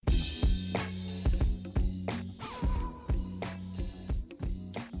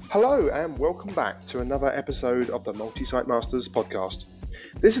Hello and welcome back to another episode of the Multi-Site Masters podcast.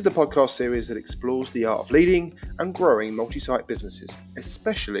 This is the podcast series that explores the art of leading and growing multi-site businesses,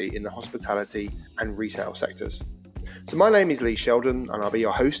 especially in the hospitality and retail sectors. So my name is Lee Sheldon and I'll be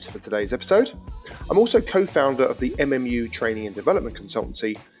your host for today's episode. I'm also co-founder of the MMU Training and Development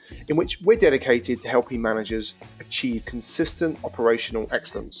Consultancy, in which we're dedicated to helping managers achieve consistent operational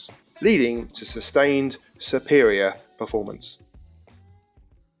excellence, leading to sustained, superior performance.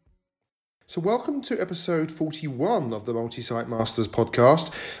 So welcome to episode 41 of the Multi-Site Masters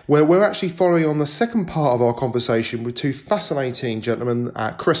podcast, where we're actually following on the second part of our conversation with two fascinating gentlemen,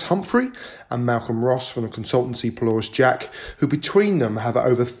 Chris Humphrey and Malcolm Ross from the consultancy Pelorus Jack, who between them have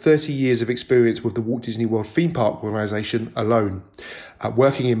over 30 years of experience with the Walt Disney World theme park organisation alone.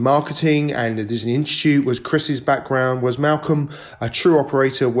 Working in marketing and the Disney Institute was Chris's background, was Malcolm a true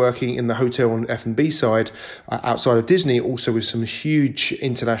operator working in the hotel and F&B side outside of Disney, also with some huge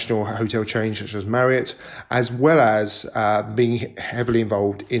international hotel chains such as Marriott, as well as being heavily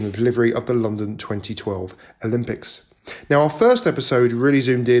involved in the delivery of the London 2012 Olympics. Now, our first episode really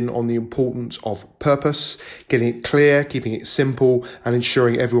zoomed in on the importance of purpose, getting it clear, keeping it simple, and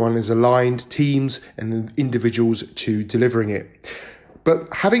ensuring everyone is aligned, teams and individuals to delivering it.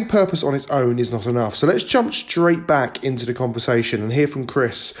 But having purpose on its own is not enough. So let's jump straight back into the conversation and hear from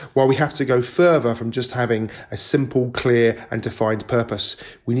Chris why we have to go further from just having a simple, clear and defined purpose.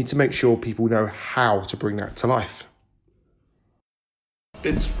 We need to make sure people know how to bring that to life.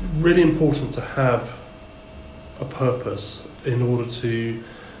 It's really important to have a purpose in order to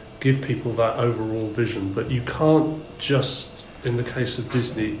give people that overall vision. But you can't just, in the case of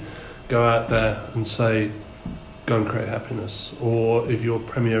Disney, go out there and say, go and create happiness, or if you're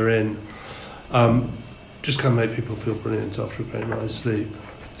Premier Inn, just go and make people feel brilliant after a great night's sleep.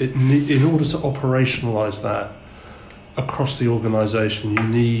 In order to operationalise that across the organisation, you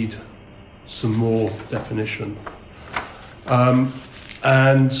need some more definition.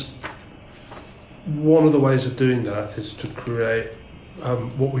 And one of the ways of doing that is to create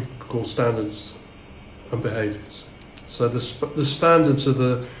what we call standards and behaviours. So the standards are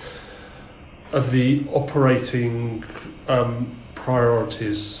the operating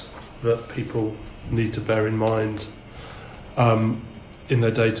priorities that people need to bear in mind in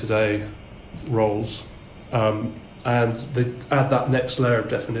their day-to-day roles, and they add that next layer of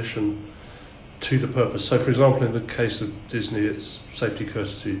definition to the purpose. So, for example, in the case of Disney, it's safety,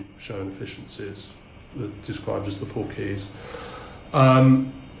 courtesy, show and efficiency. It's described as the four keys.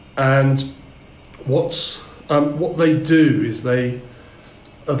 And what they do is they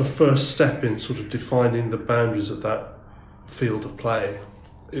are the first step in sort of defining the boundaries of that field of play.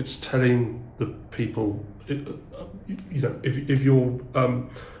 It's telling the people, if you're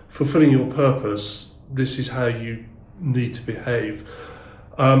fulfilling your purpose, this is how you need to behave.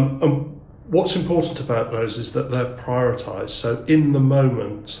 And what's important about those is that they're prioritised. So in the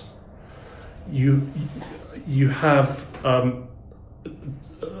moment, you have a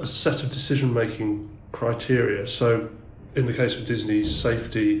set of decision-making criteria. So in the case of Disney,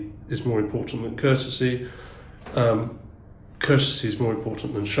 safety is more important than courtesy. Courtesy is more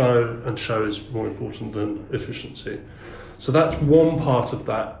important than show, and show is more important than efficiency. So that's one part of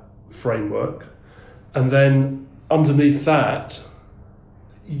that framework. And then underneath that,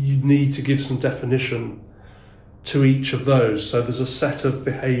 you need to give some definition to each of those. So there's a set of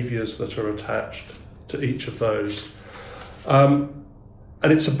behaviours that are attached to each of those. And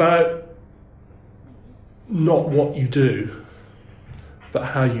it's about not what you do, but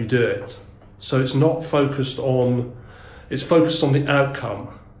how you do it. So it's not focused on, it's focused on the outcome,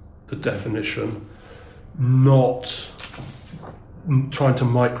 the definition, not trying to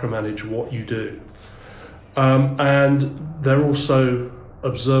micromanage what you do. And they're also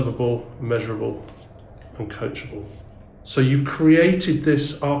observable, measurable, and coachable. So you've created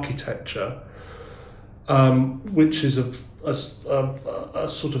this architecture, which is a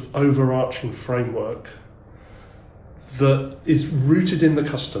sort of overarching framework that is rooted in the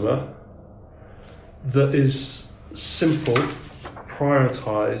customer, that is simple,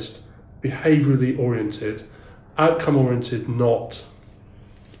 prioritised, behaviourally oriented, outcome oriented, not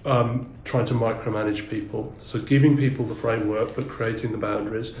trying to micromanage people. So giving people the framework but creating the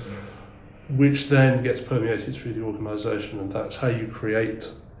boundaries, which then gets permeated through the organisation, and that's how you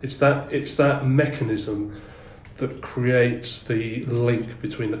create. It's that mechanism that creates the link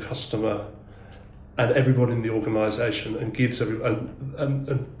between the customer and everybody in the organisation, and gives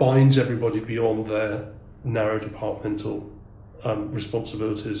and binds everybody beyond their narrow departmental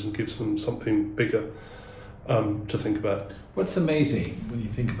responsibilities, and gives them something bigger to think about. What's amazing when you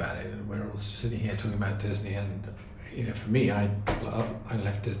think about it, and we're all sitting here talking about Disney, and for me, I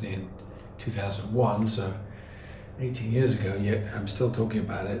left Disney in 2001, so 18 years ago. Yet I'm still talking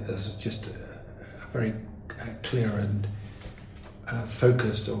about it. There's just a very clear and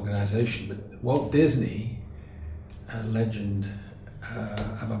focused organization. But Walt Disney, a legend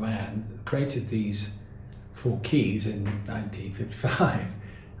of a man, created these 4 keys in 1955,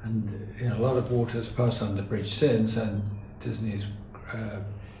 and a lot of water has passed under the bridge since, and Disney is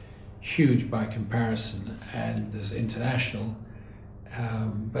huge by comparison, and there's international,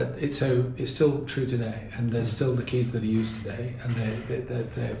 but it's still true today, and there's still the keys that are used today, and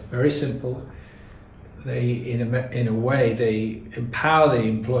they're very simple. They, in a way, they empower the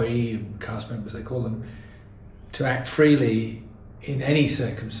employee, cast members they call them, to act freely in any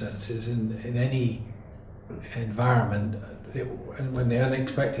circumstances, in any environment. And when the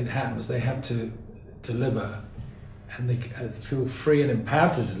unexpected happens, they have to deliver, and they feel free and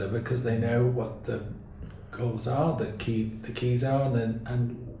empowered to deliver because they know what the goals are, the keys are,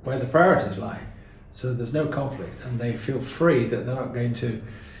 and where the priorities lie. So there's no conflict, and they feel free that they're not going to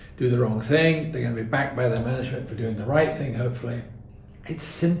do the wrong thing. They're going to be backed by their management for doing the right thing, hopefully. It's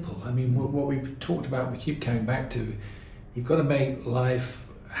simple. I mean, what we've talked about, we keep coming back to, you've got to make life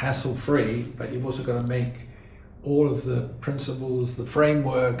hassle-free, but you've also got to make all of the principles, the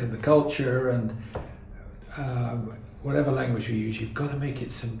framework and the culture and whatever language you use, you've got to make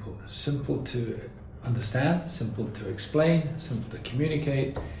it simple. Simple to understand, simple to explain, simple to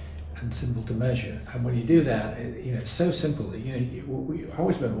communicate, and simple to measure. And when you do that, it's so simple that, I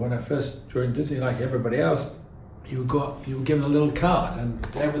always remember when I first joined Disney, like everybody else, you were given a little card, and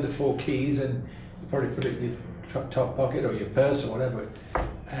there were the 4 keys, and you probably put it in your top pocket or your purse or whatever.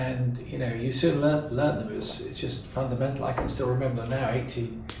 And you soon learn them. It's just fundamental. I can still remember now,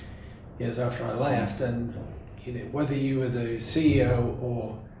 18 years after I left, and whether you were the CEO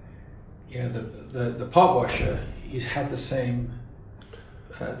or the pot washer, you had the same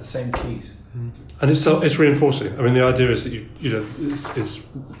keys. And it's reinforcing. I mean, the idea is that is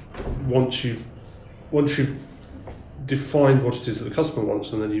once you've defined what it is that the customer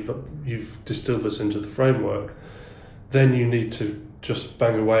wants, and then you've distilled this into the framework, then you need to just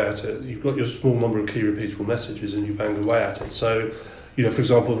bang away at it. You've got your small number of key repeatable messages, and you bang away at it. So, for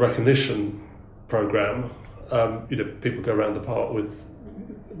example, the recognition program, people go around the park with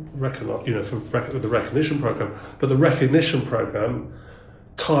the recognition program, but the recognition program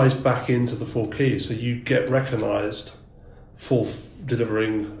ties back into the 4 keys. So you get recognised for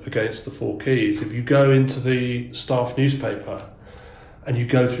delivering against the 4 keys. If you go into the staff newspaper and you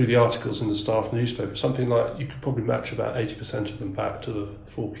go through the articles in the staff newspaper, something like, you could probably match about 80% of them back to the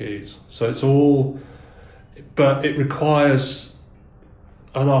 4 keys. So it's all, but it requires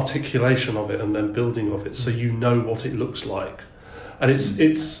an articulation of it and then building of it, so you know what it looks like. And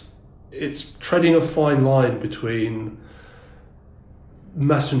it's treading a fine line between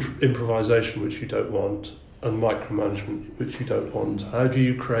mass improvisation, which you don't want, and micromanagement, which you don't want. How do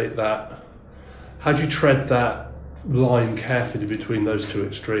you create that? How do you tread that line carefully between those 2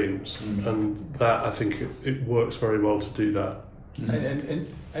 extremes? And that, I think, it works very well to do that. And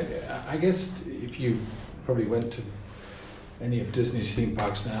I guess if you probably went to any of Disney's theme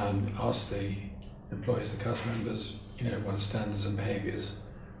parks now and asked the employees, the cast members, what are standards and behaviours,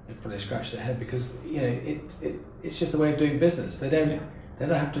 they probably scratch their head, because it's just a way of doing business. They don't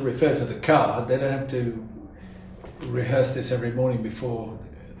have to refer to the card. They don't have to rehearse this every morning before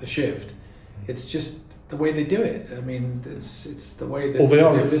the shift. It's just the way they do it. I mean, it's the way they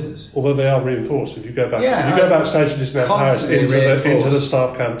do business. Although they are reinforced. If you go backstage to Disneyland Paris into the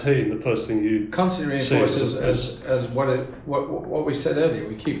staff canteen, the first thing you constantly reinforce as what we said earlier.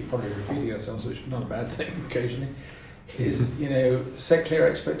 We keep probably repeating ourselves, which is not a bad thing occasionally. Is set clear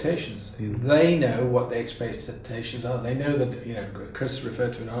expectations. They know what the expectations are. They know that Chris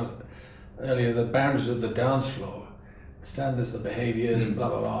referred to it earlier, the boundaries of the dance floor, standards, the behaviours, blah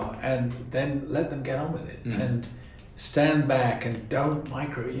blah blah, and then let them get on with it and stand back and don't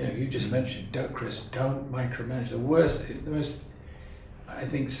micro. You just mentioned, don't micromanage. The most, I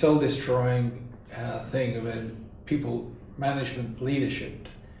think, soul destroying thing of people management leadership.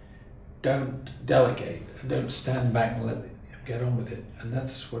 Don't delegate and don't stand back and let them get on with it. And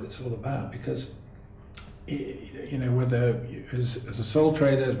that's what it's all about, because whether as a sole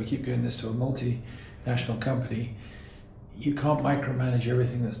trader, as we keep doing this to a multinational company, you can't micromanage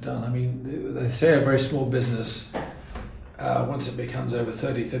everything that's done. I mean, they say a very small business, once it becomes over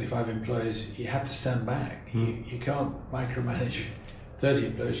 30, 35 employees, you have to stand back. You can't micromanage 30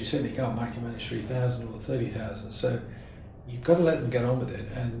 employees. You certainly can't micromanage 3,000 or 30,000. So you've got to let them get on with it,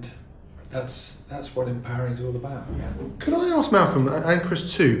 and that's what empowering is all about. Could I ask Malcolm and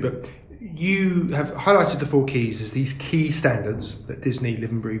Chris too? But you have highlighted the 4 keys as these key standards that Disney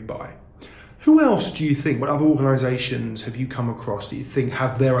live and breathe by. Who else do you think, what other organisations have you come across that you think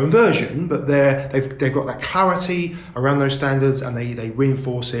have their own version, but they've got that clarity around those standards and they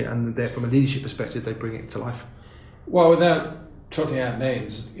reinforce it, and they're, from a leadership perspective, they bring it to life? Well, without trotting out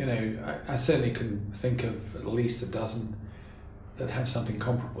names, I certainly can think of at least a dozen that have something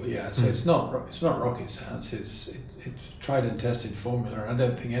comparable. Yeah, so it's not rocket science. It's tried and tested formula. I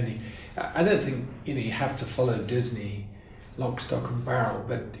don't think you have to follow Disney lock, stock and barrel,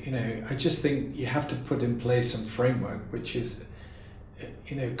 but I just think you have to put in place some framework which is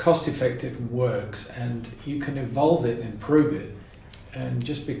cost effective and works, and you can evolve it and improve it. And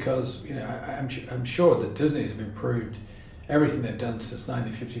just because I'm sure that Disney's have improved everything they've done since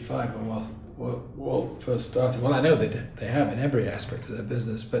 1955, when Walt first started. Well, I know they have in every aspect of their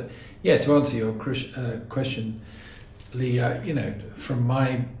business, but yeah, to answer your question, Lee, from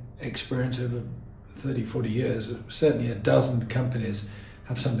my experience over 30, 40 years, certainly a dozen companies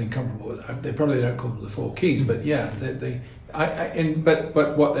have something comparable. They probably don't call them the 4 keys, but yeah,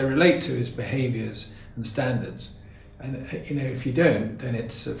 but what they relate to is behaviours and standards. And if you don't, then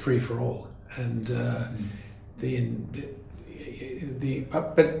it's a free for all. And but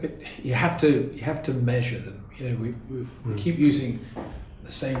you have to measure them. We keep using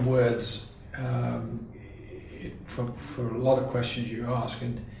the same words for a lot of questions you ask,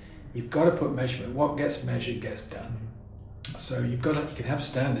 and you've got to put measurement. What gets measured gets done. So you can have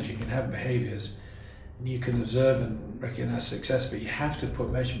standards, you can have behaviours, and you can observe and recognise success, but you have to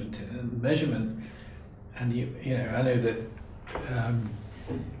put measurement in. And measurement, and I know that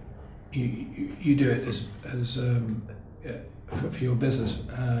you do it as for your business,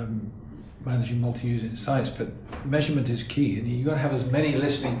 managing multi-user sites, but measurement is key, and you've got to have as many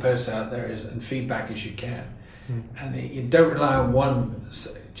listening posts out there and feedback as you can. And you don't rely on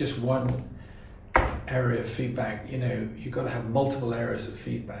just one area of feedback. You've got to have multiple areas of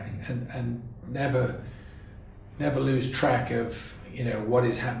feedback, and never lose track of what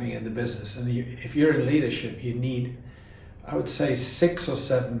is happening in the business. And if you're in leadership, you need, I would say, 6 or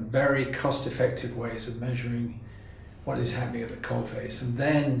 7 very cost-effective ways of measuring what is happening at the coalface, and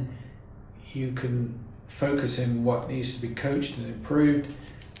then you can focus in what needs to be coached and improved.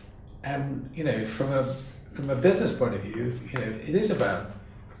 And from a business point of view, it is about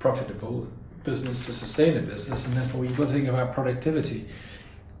a profitable business to sustain a business, and therefore you've got to think about productivity.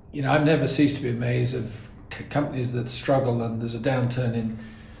 I've never ceased to be amazed of companies that struggle and there's a downturn in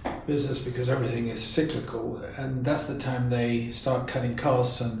business because everything is cyclical, and that's the time they start cutting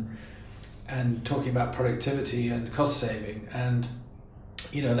costs and talking about productivity and cost saving. And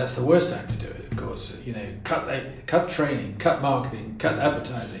that's the worst time to do it, of course. Cut training, cut marketing, cut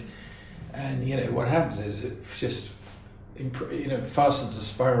advertising. And what happens is it just fastens a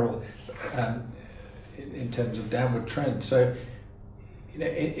spiral in terms of downward trend. So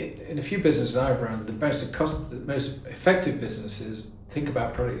in a few businesses I've run, the most effective businesses think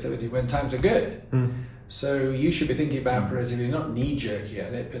about productivity when times are good. So you should be thinking about productivity, not knee-jerky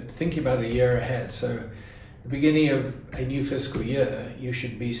at it, but thinking about a year ahead. So the beginning of a new fiscal year, you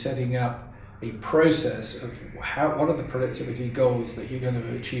should be setting up a process of what are the productivity goals that you're going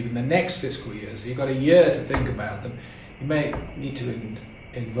to achieve in the next fiscal year. So you've got a year to think about them. You may need to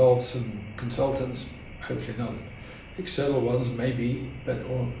involve some consultants, hopefully not external ones, maybe, but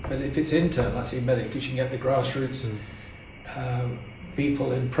if it's internal, that's even better, because you can get the grassroots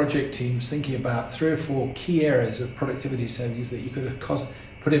people in project teams thinking about 3 or 4 key areas of productivity savings that you could have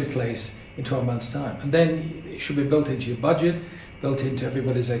put in place in 12 months' time. And then it should be built into your budget, built into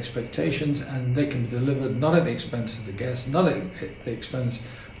everybody's expectations, and they can be delivered not at the expense of the guests, not at the expense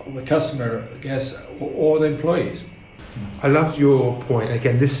of the customer, the guests, or the employees. I love your point.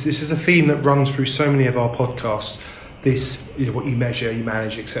 Again, this is a theme that runs through so many of our podcasts. This, what you measure, you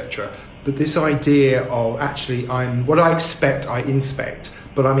manage, etc. But this idea of actually, what I expect, I inspect.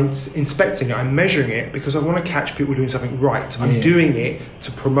 But I'm inspecting it, I'm measuring it because I want to catch people doing something right. I'm doing it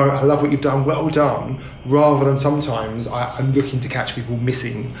to promote, I love what you've done, well done, rather than sometimes I'm looking to catch people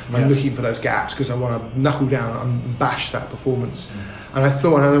missing. I'm looking for those gaps because I want to knuckle down and bash that performance. And I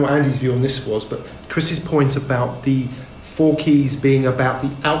don't know what Andy's view on this was, but Chris's point about the 4 keys being about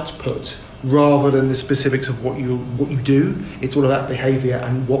the output rather than the specifics of what you do. It's all about behaviour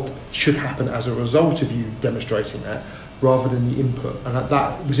and what should happen as a result of you demonstrating that, rather than the input. And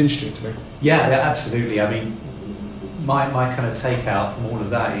that was interesting to me. Yeah, absolutely. I mean, my kind of takeout from all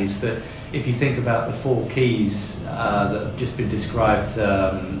of that is that if you think about the 4 keys that have just been described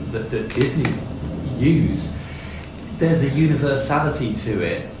that Disney's use, there's a universality to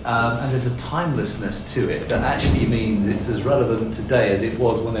it, and there's a timelessness to it that actually means it's as relevant today as it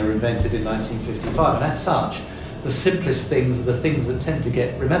was when they were invented in 1955. And as such, the simplest things are the things that tend to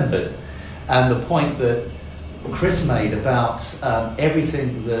get remembered. And the point that Chris made about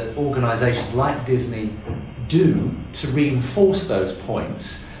everything that organisations like Disney do to reinforce those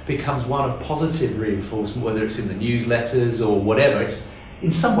points becomes one of positive reinforcement, whether it's in the newsletters or whatever.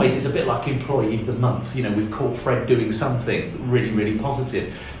 In some ways, it's a bit like Employee of the Month. You know, we've caught Fred doing something really, really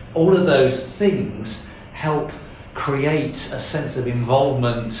positive. All of those things help create a sense of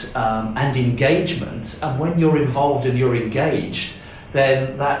involvement and engagement. And when you're involved and you're engaged,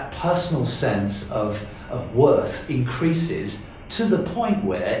 then that personal sense of worth increases to the point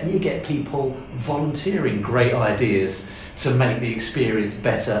where you get people volunteering great ideas to make the experience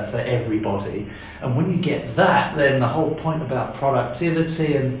better for everybody. And when you get that, then the whole point about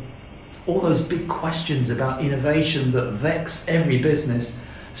productivity and all those big questions about innovation that vex every business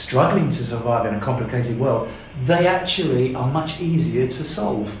struggling to survive in a complicated world, they actually are much easier to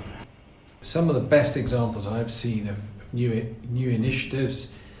solve. Some of the best examples I've seen of new initiatives,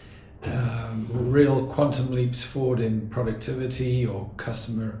 real quantum leaps forward in productivity or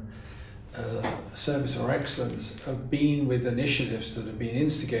customer service or excellence, have been with initiatives that have been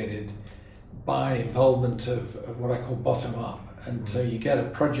instigated by involvement of what I call bottom up. And so you get a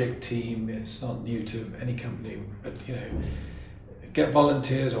project team. It's not new to any company, but get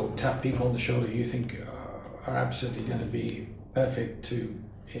volunteers or tap people on the shoulder you think are absolutely going to be perfect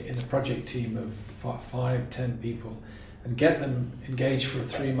in a project team of 5-10 people, and get them engaged for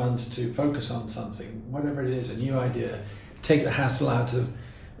 3 months to focus on something, whatever it is, a new idea. Take the hassle out of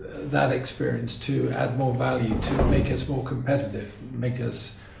that experience to add more value, to make us more competitive, make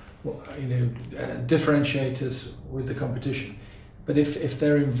us, differentiate us with the competition. But if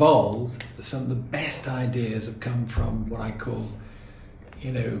they're involved, some of the best ideas have come from what I call,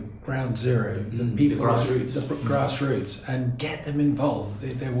 ground zero, the people, the grassroots. The grassroots, and get them involved.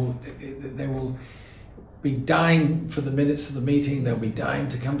 They will be dying for the minutes of the meeting. They'll be dying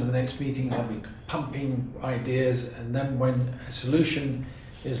to come to the next meeting. They'll be pumping ideas, and then when a solution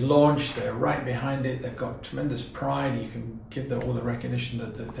is launched, they're right behind it. They've got tremendous pride. You can give them all the recognition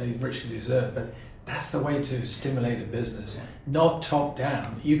that they richly deserve, but that's the way to stimulate a business, not top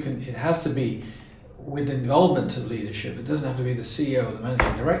down. It has to be with involvement of leadership. It doesn't have to be the CEO or the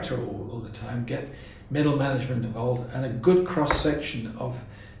managing director all the time. Get middle management involved and a good cross-section of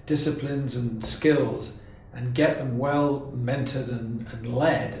disciplines and skills, and get them well mentored and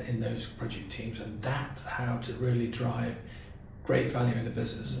led in those project teams. And that's how to really drive great value in the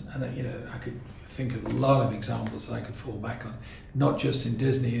business. And I could think of a lot of examples that I could fall back on, not just in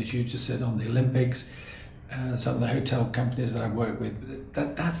Disney, as you just said, on the Olympics, some of the hotel companies that I work with.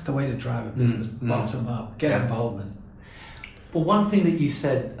 That's the way to drive a business, bottom up, get involvement. Well, one thing that you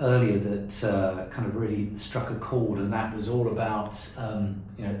said earlier that kind of really struck a chord, and that was all about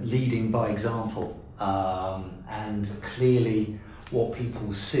leading by example, and clearly what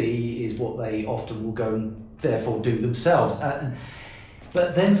people see is what they often will go and therefore do themselves.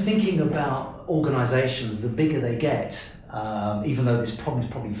 But then thinking about organisations, the bigger they get, even though this problem is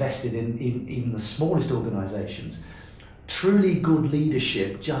probably vested in even the smallest organisations, truly good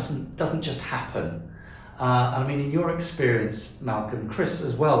leadership doesn't just happen. And I mean, in your experience, Malcolm, Chris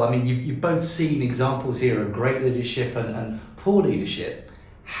as well, I mean, you've both seen examples here of great leadership and poor leadership.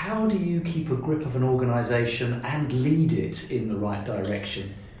 How do you keep a grip of an organisation and lead it in the right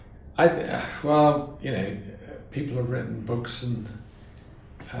direction? People have written books and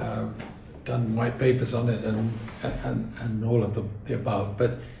done white papers on it and all of the above.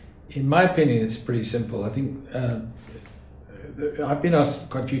 But in my opinion, it's pretty simple. I think I've been asked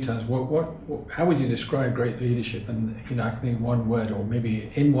quite a few times, how would you describe great leadership? And I think one word, or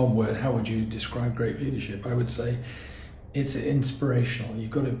maybe in one word, how would you describe great leadership? I would say it's inspirational.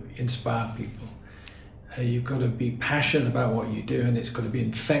 You've got to inspire people. You've got to be passionate about what you do, and it's got to be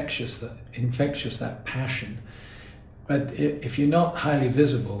infectious, that passion. But if you're not highly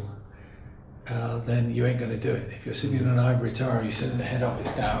visible, then you ain't going to do it. If you're sitting in an ivory tower, you sit in the head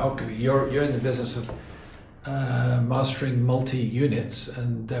office now, okay, you're in the business of mastering multi-units,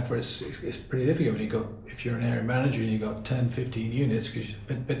 and therefore it's pretty difficult when if you're an area manager and you've got 10, 15 units,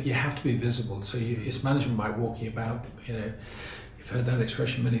 but you have to be visible. So it's management by walking about, you've heard that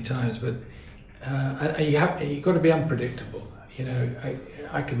expression many times, but you've got to be unpredictable.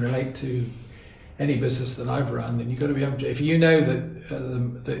 I can relate to any business that I've run, and you've got to be unpredictable. If you know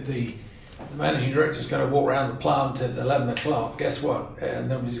that the managing director's going to walk around the plant at 11 o'clock, guess what?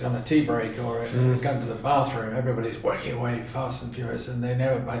 Nobody's got a tea break or gone to the bathroom. Everybody's working away fast and furious, and they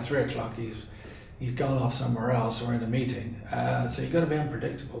know by 3 o'clock he's gone off somewhere else or in a meeting. So you've got to be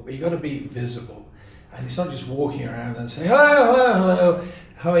unpredictable, but you've got to be visible. And it's not just walking around and saying, hello,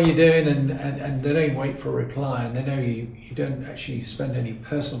 how are you doing? And they don't wait for a reply, and they know you don't actually spend any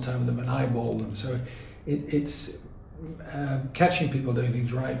personal time with them and eyeball them. So it's catching people doing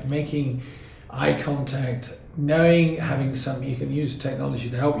things right, making eye contact, knowing, having some, you can use technology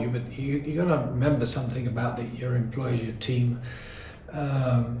to help you, but you got to remember something about your employees, your team,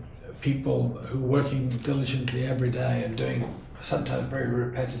 people who are working diligently every day and doing sometimes very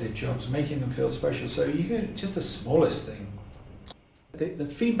repetitive jobs, making them feel special. So you can, just the smallest thing. The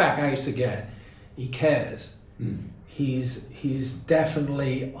feedback I used to get, he cares. He's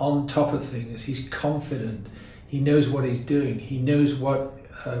definitely on top of things. He's confident. He knows what he's doing. He knows what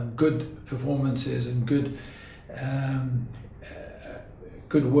good performance is and good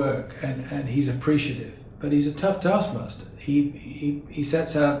work, and he's appreciative. But he's a tough taskmaster. He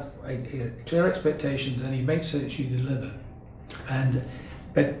sets out clear expectations, and he makes sure that you deliver.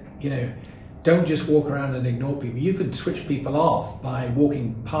 But don't just walk around and ignore people. You can switch people off by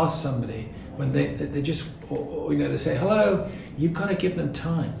walking past somebody when they just, or they say hello. You've got to give them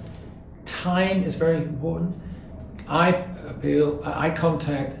time. Time is very important. Eye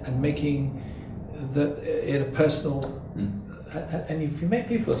contact, and making it a personal. And if you make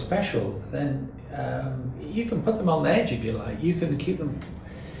people special, then you can put them on the edge if you like. You can keep them,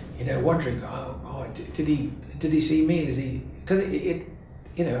 wondering. Oh, did he see me? Is he? Because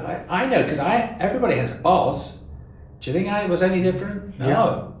I know, because everybody has a boss. Do you think I was any different?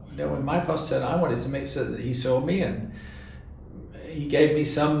 No. When my boss turned, I wanted to make sure that he saw me, and he gave me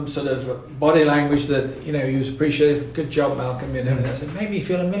some sort of body language that he was appreciative. Good job, Malcolm. That said, made me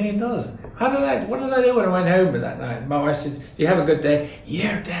feel $1 million. What did I do when I went home that night? My wife said, "Do you have a good day?"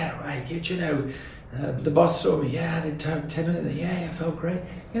 "Yeah, Dad, right. The boss saw me. Yeah, I did 10 minutes. Yeah, I felt great.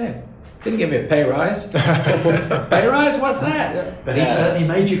 Didn't give me a pay rise. Pay rise? What's that? But he certainly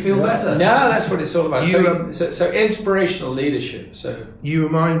made you feel better. No, that's what it's all about. So inspirational leadership. So you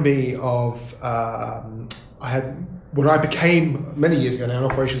remind me of when I became, many years ago now, an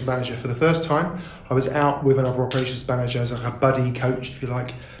operations manager for the first time. I was out with another operations manager as like a buddy coach, if you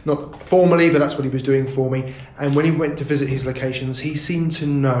like. Not formally, but that's what he was doing for me. And when he went to visit his locations, he seemed to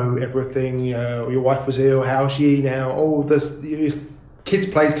know everything. Your wife was ill, how's she now? Oh, this kids'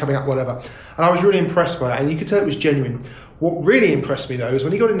 plays coming up, whatever. And I was really impressed by that, and you could tell it was genuine. What really impressed me, though, is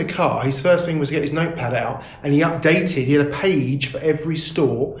when he got in the car, his first thing was to get his notepad out, and he updated. He had a page for every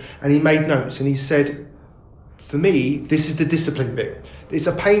store, and he made notes, and he said, for me, this is the discipline bit. It's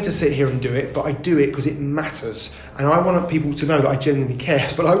a pain to sit here and do it, but I do it because it matters. And I want people to know that I genuinely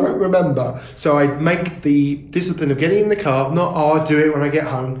care, but I won't remember. So I make the discipline of getting in the car, not, I'll do it when I get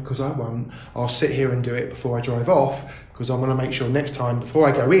home, because I won't. I'll sit here and do it before I drive off, because I want to make sure next time, before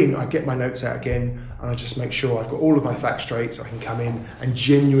I go in, I get my notes out again, and I just make sure I've got all of my facts straight, so I can come in and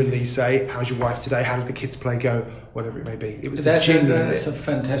genuinely say, how's your wife today? How did the kids' play go? Whatever it may be. It was that's a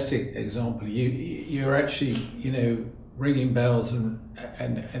fantastic example. You're actually, ringing bells and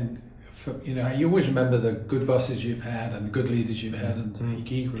you always remember the good bosses you've had and the good leaders you've had, and you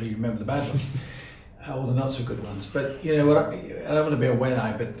can equally remember the bad ones, all the not so good ones. But I don't want to be a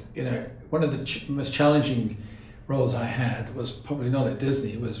wet-eye, but one of the most challenging roles I had was probably not at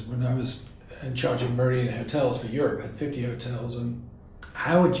Disney. It was when I was in charge of marine hotels for Europe. I had 50 hotels, and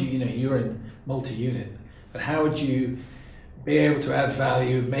how would you're in multi-unit, but how would you be able to add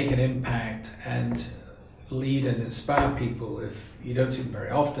value, make an impact, and lead and inspire people if you don't see them very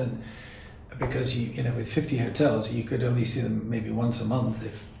often? Because with 50 hotels, you could only see them maybe once a month,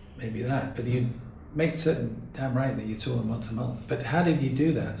 if maybe that. But you'd make certain damn right that you saw them once a month. But how did you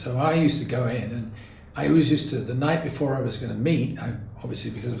do that? So I used to go in, and I always used to, the night before I was going to meet,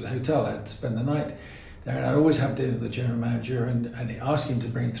 obviously because it was a hotel, I'd spend the night there, and I'd always have dinner with the general manager and ask him to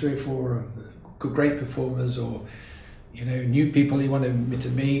bring 3 or 4 great performers, or new people he wanted me to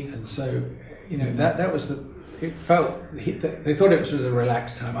meet. And so that was they thought it was a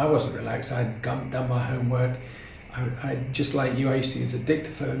relaxed time. I wasn't relaxed. I'd done my homework. I just like you, I used to use a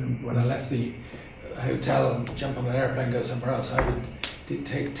dictaphone when I left the hotel and jump on an airplane and go somewhere else. I would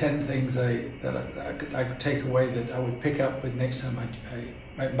take 10 things that I could take away that I would pick up with next time I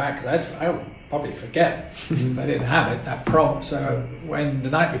went back, because I would probably forget if I didn't have it, that prompt. So when the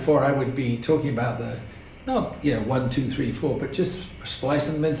night before I would be talking about not 1, 2, 3, 4, but just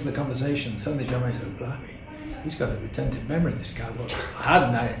splicing them into the conversation. Some of the gentlemen said, "Oh, blimey, he's got a retentive memory, this guy." Well, I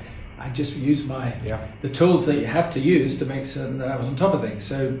hadn't. I just used the tools that you have to use to make certain that I was on top of things.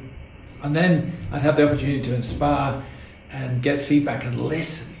 So, and then I'd have the opportunity to inspire and get feedback and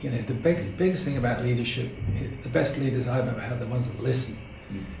listen. The biggest thing about leadership, the best leaders I've ever had, the ones that listen.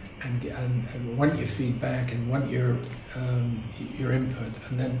 and want your feedback and want your input,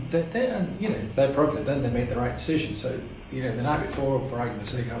 and then it's their product. Then they made the right decision. So the night before, for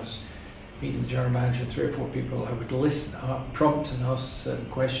argument's sake, I was meeting the general manager, 3 or 4 people. I would listen, prompt, and ask certain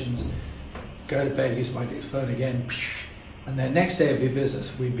questions. Go to bed, use my phone again, and then next day would be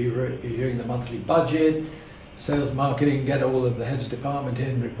business. We'd be reviewing the monthly budget, sales, marketing, get all of the heads of department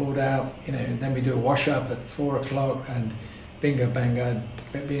in, report out. And then we do a wash up at 4 o'clock, and bingo bango,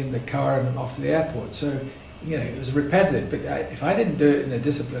 I'd be in the car and off to the airport. So it was repetitive. But if I didn't do it in a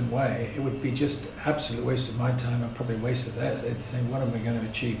disciplined way, it would be just absolute waste of my time. I'd probably wasted theirs. They'd think, what am I going to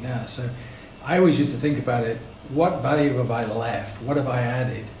achieve now? So I always used to think about it. What value have I left? What have I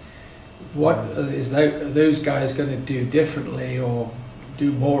added? What is those guys going to do differently or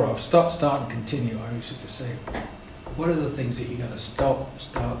do more of? Stop, start, and continue. I used to say, what are the things that you're going to stop,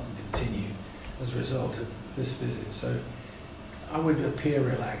 start, and continue as a result of this visit? So I would appear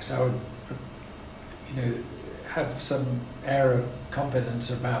relaxed. I would, have some air of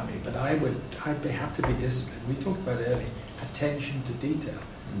confidence about me, but I'd have to be disciplined. We talked about earlier, attention to detail.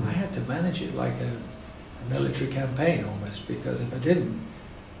 Mm-hmm. I had to manage it like a military campaign almost, because if I didn't,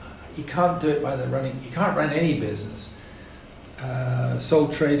 you can't do it by you can't run any business, sole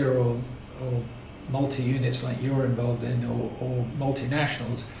trader or multi-units like you're involved in, or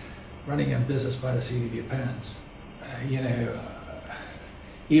multinationals, running a business by the seat of your pants.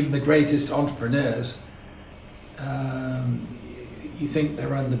 Even the greatest entrepreneurs, you think they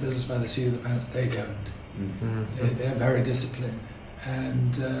run the business by the seat of the pants. They don't. Mm-hmm. They're very disciplined,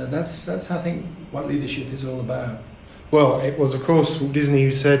 and that's I think what leadership is all about. Well, it was, of course, Walt Disney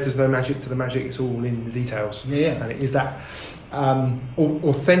who said there's no magic to the magic, it's all in the details. Yeah. And it is that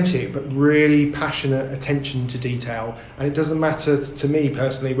authentic but really passionate attention to detail. And it doesn't matter to me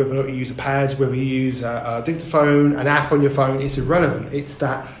personally whether or not you use a pad, whether you use a dictaphone, an app on your phone, it's irrelevant. It's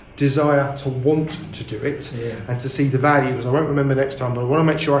that desire to want to do it and to see the value, because I won't remember next time, but I want to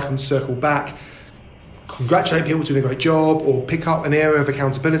make sure I can circle back, congratulate people doing a great job, or pick up an area of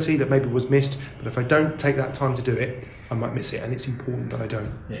accountability that maybe was missed. But if I don't take that time to do it, I might miss it, and it's important that I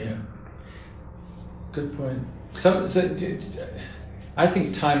don't. Yeah, good point. So I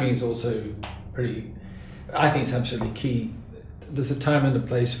think timing is also I think it's absolutely key. There's a time and a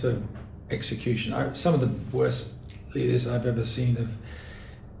place for execution. Some of the worst leaders I've ever seen have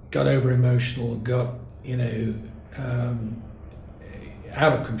got over emotional, got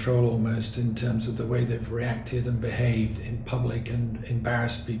out of control almost in terms of the way they've reacted and behaved in public, and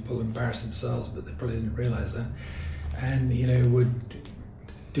embarrassed people, embarrassed themselves, but they probably didn't realize that. And would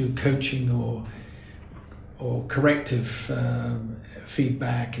do coaching or corrective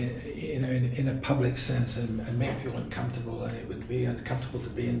feedback, in a public sense, and make people uncomfortable, and it would be uncomfortable to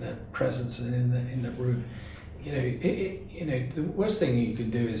be in their presence and in the room. The worst thing you can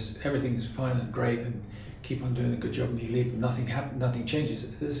do is everything's fine and great and keep on doing a good job, and you leave and nothing changes.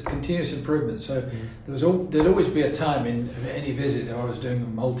 There's a continuous improvement. So there'd always be a time in any visit if I was doing a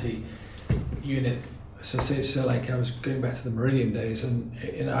multi-unit. So like I was going back to the Meridian days, and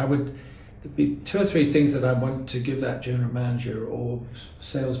there'd be 2 or 3 things that I want to give that general manager or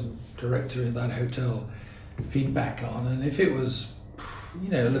sales director in that hotel feedback on. And if it was,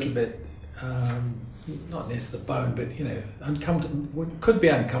 a little bit not near to the bone, but uncomfortable, could be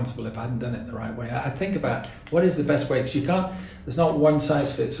uncomfortable if I hadn't done it the right way. I think about what is the best way, because there's not one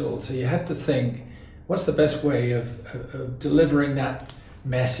size fits all. So you have to think, what's the best way of delivering that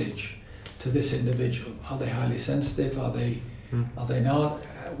message to this individual? Are they highly sensitive? Are they not?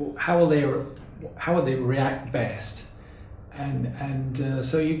 How will they react best? And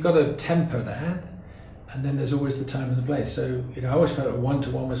so you've got to temper that, and then there's always the time and the place. So I always felt a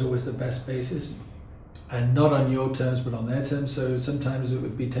one-to-one was always the best basis, and not on your terms but on their terms. So sometimes it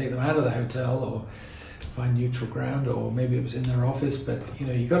would be take them out of the hotel or find neutral ground, or maybe it was in their office. But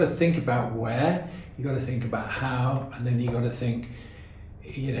you got to think about where, you got to think about how, and then you got to think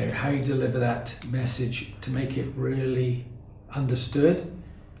how you deliver that message to make it really understood.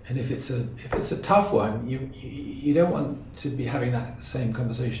 And if it's a tough one, you don't want to be having that same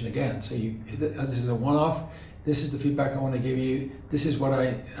conversation again. So this is a one-off. This is the feedback I want to give you. This is what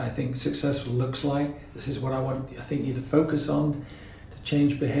I think successful looks like. This is what I think you to focus on, to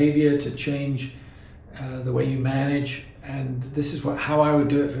change behavior, to change the way you manage. And this is how I would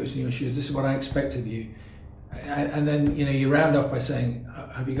do it if it was in your shoes. This is what I expect of you. And then you round off by saying,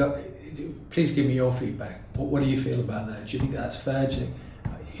 please give me your feedback. What do you feel about that? Do you think that's fair? Do you think,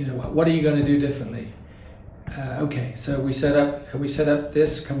 what are you going to do differently? Okay, so can we set up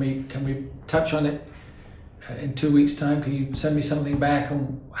this? Can we touch on it in 2 weeks' time? Can you send me something back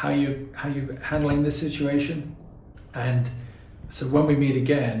on how you're handling this situation? And so when we meet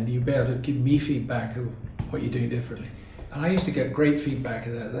again, you'll be able to give me feedback of what you're doing differently. And I used to get great feedback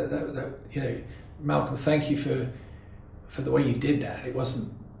of that. You know, Malcolm, thank you for the way you did that. It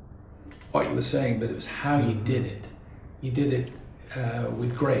wasn't what you were saying, but it was how you did it. You did it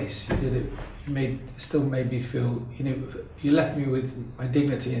with grace. You did it. Still made me feel. You know, you left me with my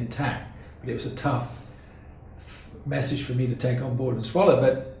dignity intact. But it was a tough message for me to take on board and swallow.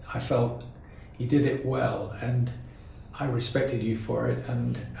 But I felt you did it well, and I respected you for it,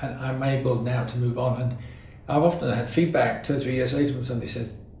 and I'm able now to move on. And I've often had feedback 2 or 3 years later when somebody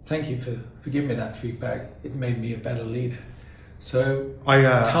said, "Thank you for giving me that feedback. It made me a better leader." So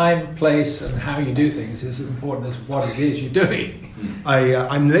time, place, and how you do things is as important as what it is you're doing.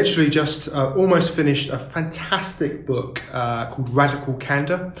 I'm literally just almost finished a fantastic book called Radical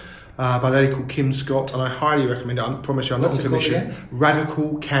Candor by a lady called Kim Scott, and I highly recommend it. I promise you I'm not on commission.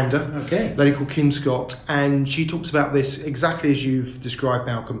 Radical Candor. Okay. A lady called Kim Scott, and she talks about this exactly as you've described,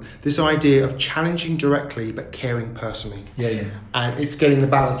 Malcolm. This idea of challenging directly but caring personally. Yeah. And it's getting the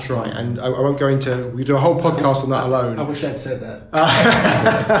balance right. And I won't go into. We do a whole podcast on that alone. I wish I'd said that.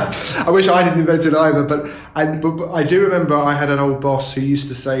 I wish I didn't invent it either. But I do remember I had an old boss who used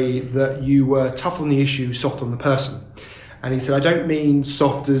to say that you were tough on the issue, soft on the person. And he said, I don't mean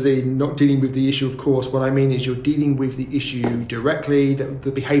soft as in not dealing with the issue, of course. What I mean is you're dealing with the issue directly,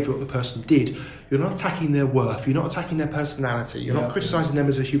 the behaviour that the person did. You're not attacking their worth. You're not attacking their personality. You're not criticising them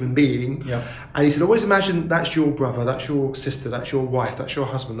as a human being. Yeah. And he said, always imagine that's your brother, that's your sister, that's your wife, that's your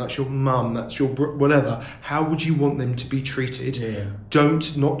husband, that's your mum, that's your whatever. How would you want them to be treated? Yeah.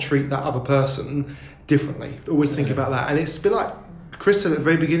 Don't not treat that other person differently. Always think about that. And it's a bit like Chris said at the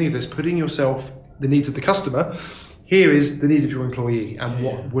very beginning of this, putting yourself, the needs of the customer. Here is the need of your employee, and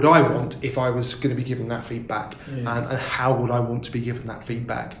what would I want if I was going to be given that feedback, and how would I want to be given that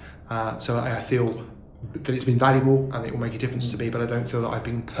feedback? So I feel that it's been valuable and it will make a difference to me, but I don't feel that I've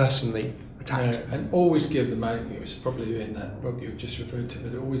been personally attacked. And always give them, it was probably in that book you've just referred to,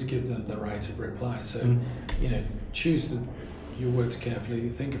 but always give them the right of reply. So, you know, choose your words carefully,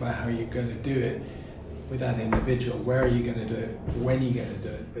 think about how you're going to do it with that individual, where are you going to do it, when are you going to do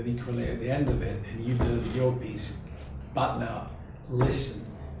it, but equally at the end of it, and you've delivered your piece, button up, listen,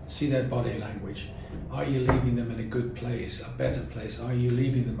 see their body language. Are you leaving them in a good place, a better place? Are you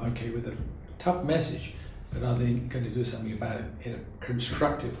leaving them okay with a tough message, but are they going to do something about it in a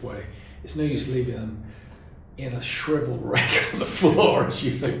constructive way? It's no use leaving them in a shriveled wreck on the floor as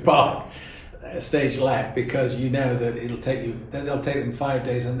you depart stage left, because you know that they'll take them 5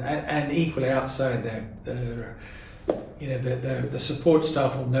 days, and equally outside their the support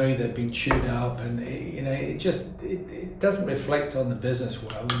staff will know they've been chewed up, and it doesn't reflect on the business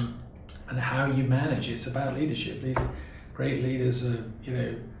well and how you manage. It's about leadership. Great leaders,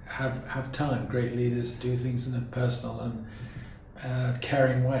 have time. Great leaders do things in a personal and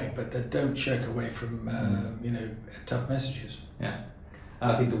caring way, but they don't shirk away from tough messages. Yeah.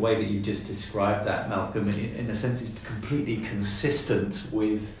 I think the way that you just described that, Malcolm, in a sense, is completely consistent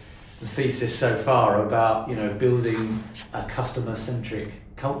with the thesis so far about building a customer-centric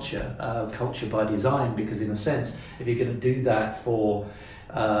culture by design. Because in a sense, if you're going to do that for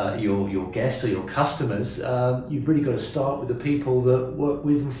your guests or your customers, you've really got to start with the people that work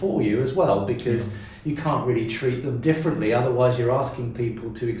with and for you as well, because you can't really treat them differently. Otherwise, you're asking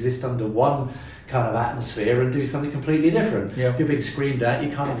people to exist under one kind of atmosphere and do something completely different. If you're being screamed at,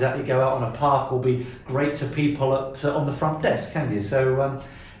 you can't exactly go out on a park or be great to people on the front desk, can you? So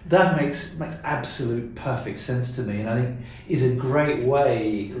that makes absolute perfect sense to me, and I think is a great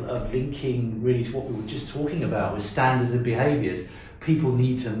way of linking really to what we were just talking about with standards and behaviours. People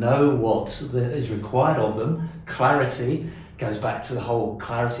need to know what is required of them. Clarity goes back to the whole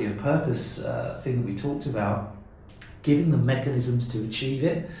clarity of purpose thing that we talked about. Giving them mechanisms to achieve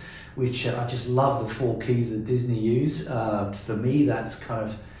it, which I just love the 4 keys that Disney use. For me, that's kind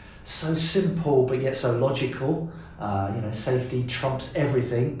of so simple but yet so logical. Safety trumps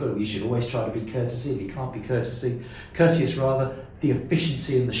everything, but we should always try to be courteous. If you can't be courteous, the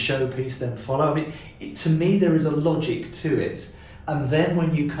efficiency and the showpiece then follow. I mean, to me, there is a logic to it. And then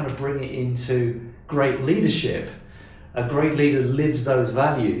when you kind of bring it into great leadership, a great leader lives those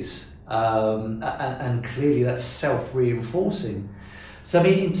values, and clearly that's self-reinforcing. So I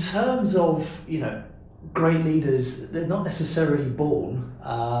mean, in terms of great leaders, they're not necessarily born,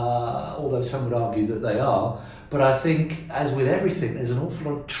 although some would argue that they are. But I think, as with everything, there's an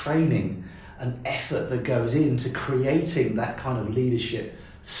awful lot of training and effort that goes into creating that kind of leadership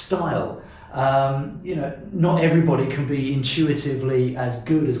style. Not everybody can be intuitively as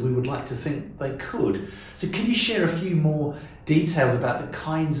good as we would like to think they could. So can you share a few more details about the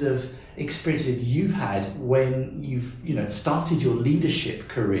kinds of experiences you've had when you've started your leadership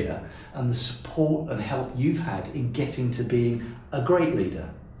career, and the support and help you've had in getting to being a great leader?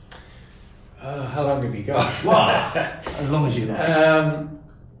 How long have you got? Well, as long as you like.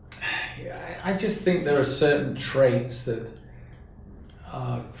 I just think there are certain traits that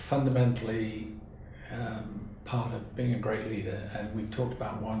are fundamentally part of being a great leader, and we've talked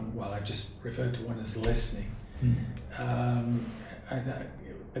about one. Well, I just referred to one as listening.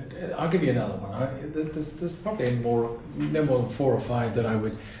 But I'll give you another one. There's probably no more than 4 or 5 that I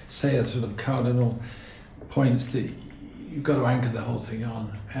would say are sort of cardinal points that you've got to anchor the whole thing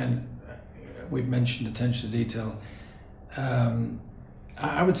on. And we've mentioned attention to detail.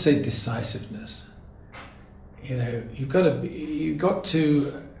 I would say decisiveness. You've got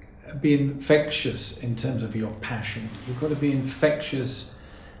to be infectious in terms of your passion. You've got to be infectious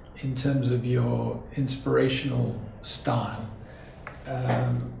in terms of your inspirational style.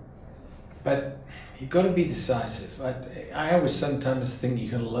 But you've got to be decisive. I always sometimes think you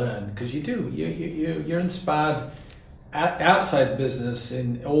can learn, because you do. You're inspired outside the business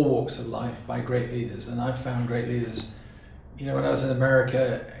in all walks of life by great leaders, and I've found great leaders. When I was in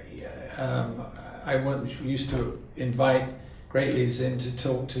America, I used to invite great leaders in to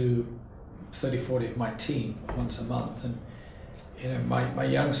talk to 30, 40 of my team once a month, and my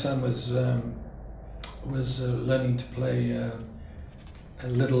young son was learning to play a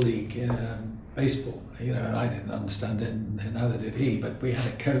little league baseball, and I didn't understand it, and neither did he. But we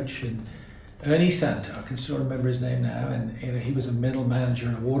had a coach, and Ernie Santa, I can still remember his name now, and he was a middle manager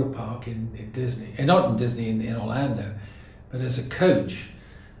in a water park in Disney, not in Disney, in Orlando, but as a coach,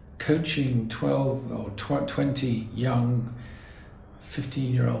 coaching 12 or 20 young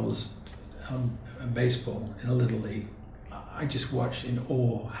 15-year-olds baseball in a little league. I just watched in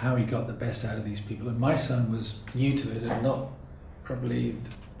awe how he got the best out of these people, and my son was new to it and not probably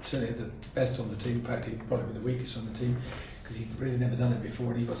certainly the best on the team. In fact, he'd probably be the weakest on the team because he'd really never done it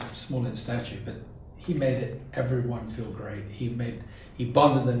before, and he was small in stature, but he made everyone feel great. He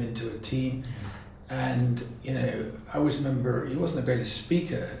bonded them into a team, and I always remember he wasn't the greatest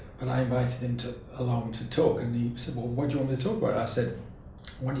speaker, but I invited him along to talk, and he said, "Well, what do you want me to talk about?" I said,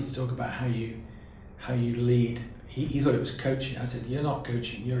 "I want you to talk about how you lead." He thought it was coaching. I said, "You're not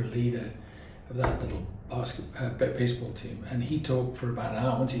coaching. You're a leader of that little baseball team." And he talked for about an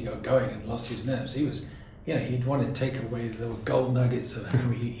hour. Once he got going and lost his nerves, he was, he'd want to take away the gold nuggets of how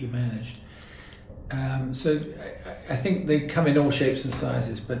he managed. So I think they come in all shapes and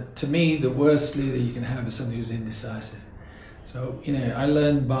sizes. But to me, the worst leader you can have is somebody who's indecisive. So I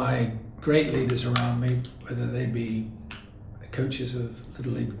learned by great leaders around me, whether they be coaches of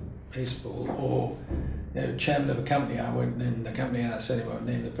Little League baseball or chairman of a company. I won't name the company, and I certainly won't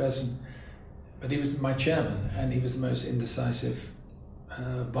name the person, but he was my chairman, and he was the most indecisive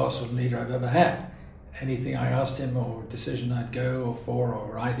boss or leader I've ever had. Anything I asked him or decision I'd go for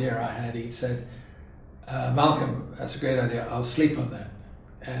or idea I had, he said, "Malcolm, that's a great idea, I'll sleep on that."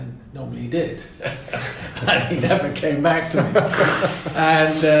 And normally he did. And he never came back to me.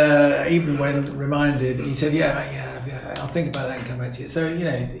 And even when reminded, he said, yeah, I'll think about that and come back to you. So,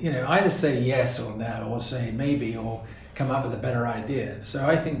 either say yes or no, or say maybe, or come up with a better idea. So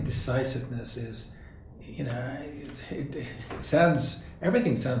I think decisiveness is,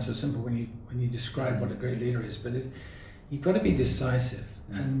 everything sounds so simple when you describe what a great leader is, but you've got to be decisive.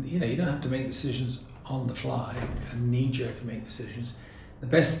 And, you don't have to make decisions on the fly and knee-jerk make decisions. The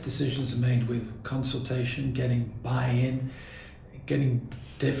best decisions are made with consultation, getting buy-in, getting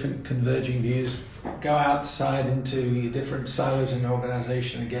different converging views. Go outside into your different silos in an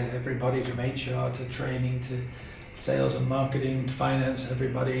organization and get everybody from HR to training to sales and marketing to finance,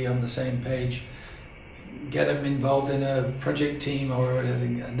 everybody on the same page. Get them involved in a project team or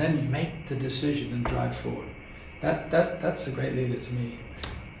anything, and then make the decision and drive forward. That's a great leader to me.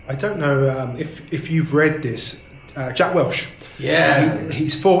 I don't know if you've read this. Jack Welch. Yeah.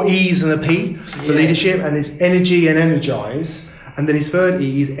 He's 4 E's and a P for leadership, and it's energy and energize. And then his third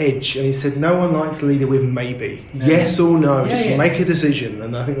E is edge. And he said, no one likes a leader with maybe. No. Yes or no. Just make a decision.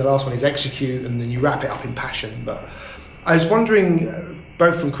 And I think the last one is execute, and then you wrap it up in passion. But I was wondering,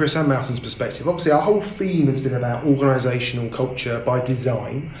 both from Chris and Malcolm's perspective, obviously our whole theme has been about organisational culture by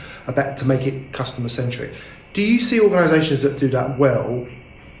design, about to make it customer-centric. Do you see organisations that do that well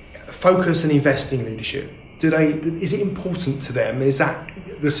focus and invest in leadership? Is it important to them? Is that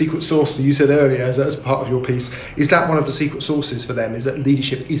the secret sauce you said earlier, as part of your piece? Is that one of the secret sources for them, is that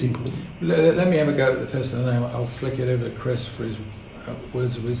leadership is important? Let me have a go at the first, and then I'll flick it over to Chris for his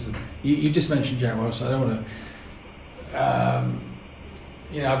words of wisdom. You just mentioned Jack Welch, so I don't want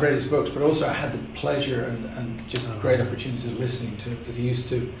to... I've read his books, but also I had the pleasure and just great opportunity of listening to him, because he used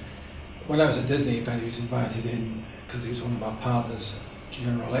to when I was at Disney, in fact, he was invited in because he was one of our partners,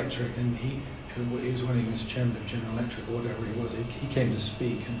 General Electric, and he was when he was chairman of General Electric or whatever he was. He came to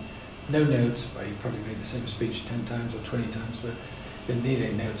speak, and no notes, but he probably made the same speech 10 times or 20 times, but didn't need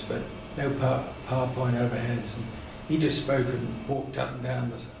any notes, but no PowerPoint overheads. And he just spoke and walked up and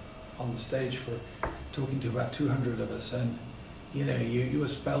down on the stage for talking to about 200 of us, and you were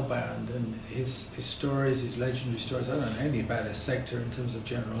spellbound. And his stories, his legendary stories, I don't know anything about his sector in terms of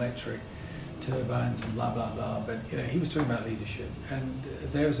General Electric, turbines and blah, blah, blah, but he was talking about leadership. And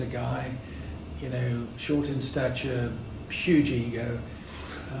there was a guy, short in stature, huge ego,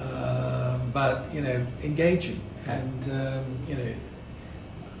 but, engaging. And,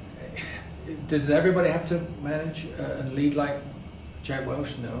 does everybody have to manage and lead like Jack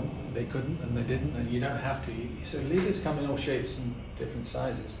Welch? No, they couldn't and they didn't, and you don't have to. So leaders come in all shapes and different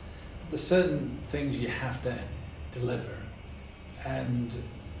sizes. There's certain things you have to deliver, and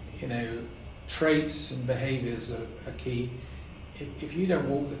traits and behaviors are key. If you don't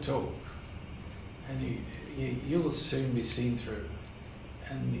walk the talk, and you'll soon be seen through.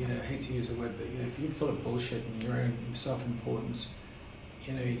 And I hate to use the word, but if you're full of bullshit and your own self-importance,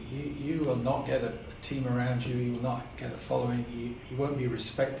 you will not get a team around you. You will not get a following. You won't be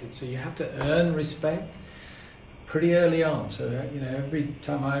respected. So you have to earn respect pretty early on. So every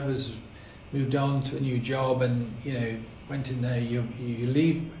time I was moved on to a new job and went in there, you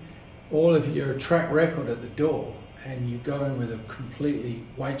leave all of your track record at the door, and you go in with a completely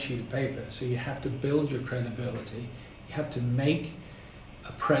white sheet of paper. So you have to build your credibility. You have to make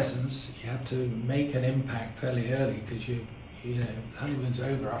a presence. You have to make an impact fairly early, because honeymoon's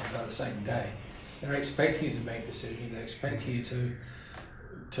over after about the second day. They're expecting you to make decisions. They're expecting you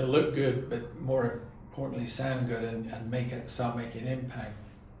to look good, but more importantly, sound good and start making an impact.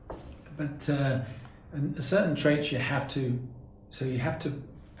 But and certain traits you have to. So you have to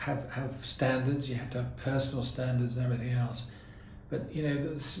have standards. You have to have personal standards and everything else. But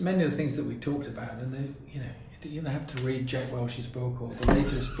many of the things that we talked about, and you don't have to read Jack Welch's book or the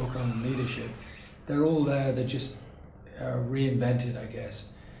latest book on leadership. They're all there. They're just reinvented, I guess.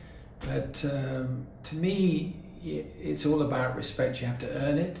 But to me, it's all about respect. You have to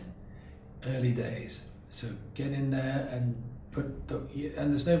earn it early days. So get in there and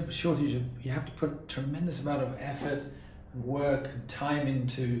and there's no shortage of, you have to put a tremendous amount of effort and work and time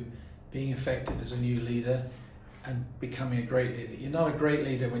into being effective as a new leader and becoming a great leader. You're not a great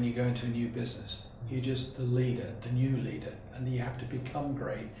leader when you go into a new business. You're just the leader, the new leader, and you have to become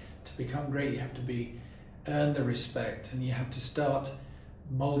great. To become great, you have to earn the respect, and you have to start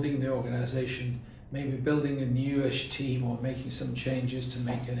molding the organization, maybe building a newish team or making some changes to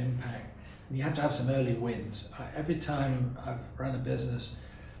make an impact. And you have to have some early wins. Every time I've run a business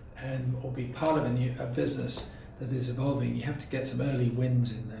or be part of a business that is evolving, you have to get some early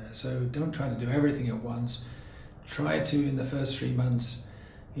wins in there. So don't try to do everything at once. Try to, in the first 3 months,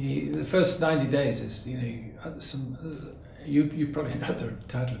 the first 90 days is, you probably know the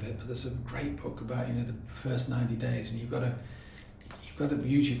title of it, but there's a great book about, the first 90 days, and you've got to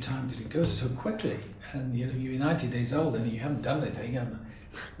use your time because it goes so quickly. And you're 90 days old and you haven't done anything, and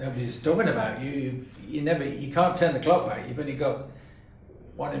nobody's talking about you. You can't turn the clock back. You've only got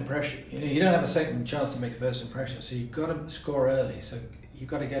one impression. You don't have a second chance to make a first impression. So you've got to score early. So you've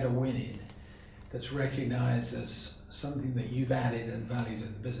got to get a win in that's recognized as something that you've added and valued to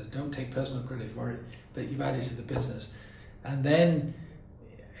the business. Don't take personal credit for it, but you've added to the business. And then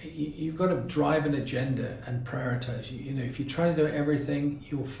you've got to drive an agenda and prioritize. If you try to do everything,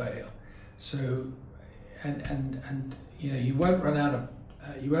 you'll fail. So, and you won't run out of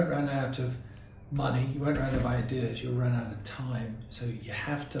money. You won't run out of ideas. You'll run out of time. So you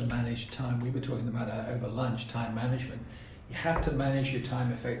have to manage time. We were talking about over lunch, time management. You have to manage your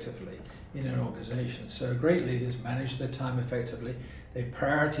time effectively in an organization. So great leaders manage their time effectively. They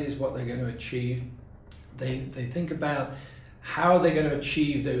prioritize what they're going to achieve. They think about how they're going to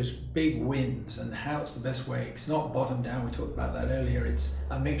achieve those big wins and how it's the best way. It's not bottom down. We talked about that earlier. It's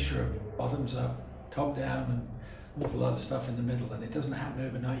a mixture of bottoms up, top down, and an awful lot of stuff in the middle. And it doesn't happen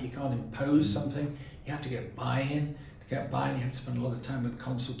overnight. You can't impose something. You have to get buy-in. To get buy-in, you have to spend a lot of time with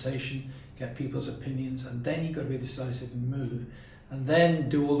consultation, get people's opinions, and then you've got to be decisive and move. And then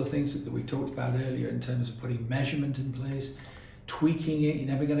do all the things that we talked about earlier in terms of putting measurement in place, tweaking it. You're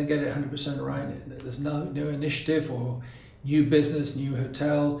never going to get it 100% right. There's no initiative or new business, new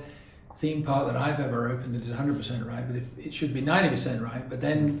hotel, theme park that I've ever opened that is 100% right, but it should be 90% right. But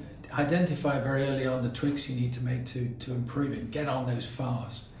then identify very early on the tweaks you need to make to improve it. Get on those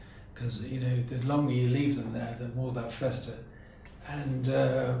fast, because the longer you leave them there, the more they'll fester. And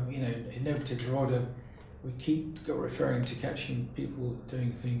in no particular order, we keep referring to catching people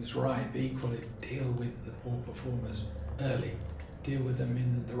doing things right, but equally deal with the poor performers early. Deal with them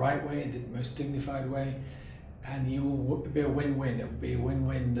in the right way, in the most dignified way, and you will be a win-win. It will be a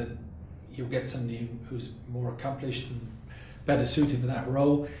win-win that you'll get somebody who's more accomplished and better suited for that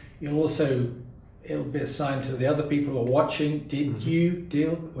role. It'll be a sign to the other people who are watching, did you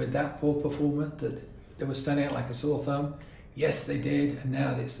deal with that poor performer that they were standing out like a sore thumb? Yes, they did, and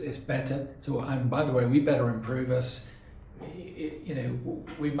now it's better. So, and by the way, we better improve us.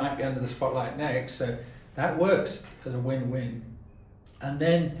 We might be under the spotlight next, so that works as a win-win. And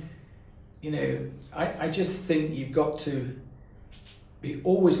then, I just think you've got to be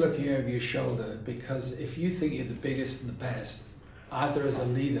always looking over your shoulder, because if you think you're the biggest and the best, either as a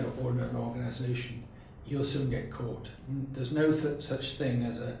leader or in an organization, you'll soon get caught. There's no such thing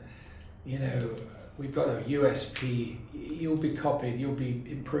as we've got a USP, you'll be copied, you'll be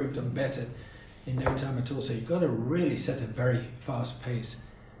improved and better in no time at all. So you've got to really set a very fast pace.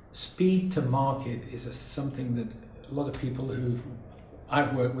 Speed to market is something that a lot of people who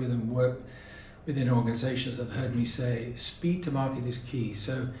I've worked with and work within organizations have heard me say, speed to market is key.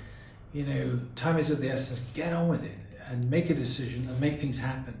 So, time is of the essence, get on with it and make a decision and make things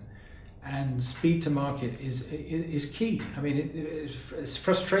happen. And speed to market is key. I mean, it's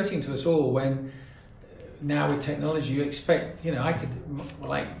frustrating to us all when now with technology you expect, I could,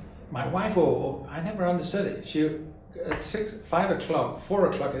 like my wife, or I never understood it. She, at 5 o'clock,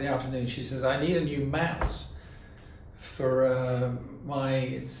 4 o'clock in the afternoon, she says, I need a new mouse for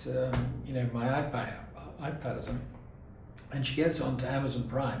my iPad or something. And she gets onto Amazon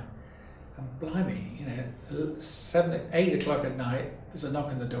Prime. And blimey, 8 o'clock at night, there's a knock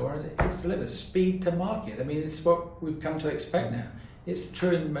on the door and it's delivered. Speed to market. I mean, it's what we've come to expect now. It's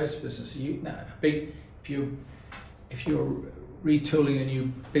true in most businesses. If you're retooling a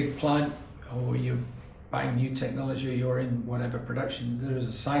new big plant, or you're buying new technology, you're in whatever production, there is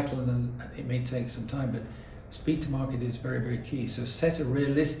a cycle and it may take some time, but speed to market is very, very key. So set a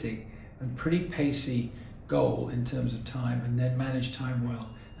realistic and pretty pacey goal in terms of time, and then manage time well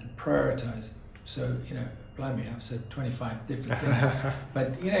and prioritize. So, blimey, I've said 25 different things,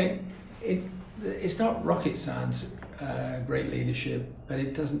 but it's not rocket science, great leadership, but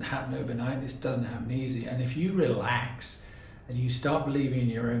it doesn't happen overnight. This doesn't happen easy. And if you relax and you start believing in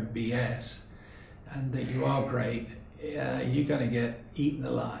your own BS and that you are great, you're going to get eaten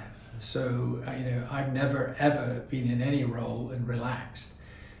alive. So, I've never ever been in any role and relaxed.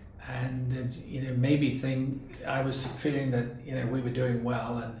 And, I was feeling that, we were doing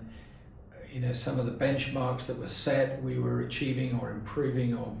well, and, some of the benchmarks that were set, we were achieving or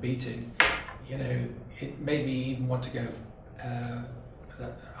improving or beating, it made me even want to go,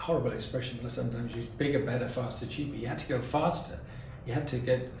 that horrible expression, but I sometimes use bigger, better, faster, cheaper. You had to go faster. You had to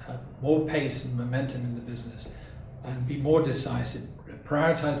get more pace and momentum in the business and be more decisive,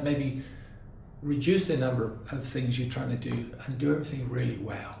 prioritize, maybe reduce the number of things you're trying to do and do everything really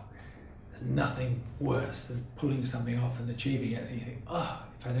well. And nothing worse than pulling something off and achieving it. And you think,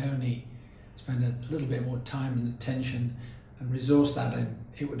 if I'd only spend a little bit more time and attention and resource that, and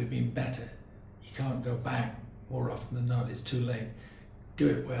it would have been better. You can't go back more often than not. It's too late. Do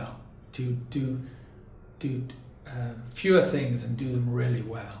it well. Do fewer things and do them really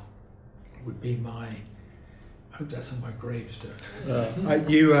well. Would be my. I hope that's on my gravestone.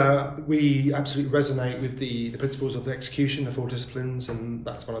 We absolutely resonate with the principles of the execution, the 4 disciplines, and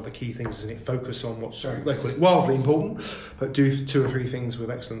that's one of the key things, isn't it? Focus on what's they call it wildly important, but do 2 or 3 things with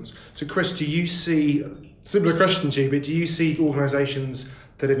excellence. So, Chris, do you see, similar question to you, but do you see organisations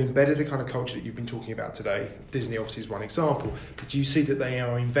that have embedded the kind of culture that you've been talking about today? Disney obviously is one example, but do you see that they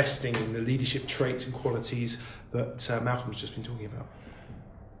are investing in the leadership traits and qualities that Malcolm's just been talking about?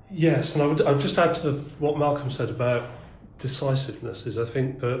 Yes, and I would just add to what Malcolm said about decisiveness. Is I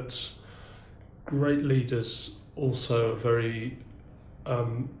think that great leaders also are very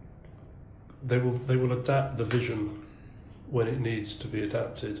they will adapt the vision when it needs to be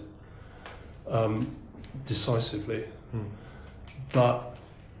adapted decisively, but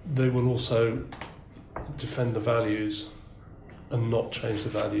they will also defend the values and not change the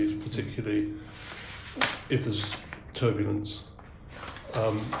values, particularly if there's turbulence.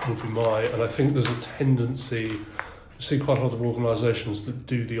 Would be and I think there's a tendency, I see quite a lot of organisations that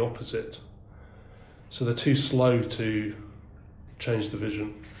do the opposite. So they're too slow to change the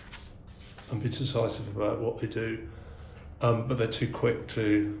vision and be decisive about what they do, but they're too quick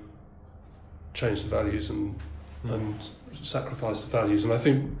to change the values and sacrifice the values. And I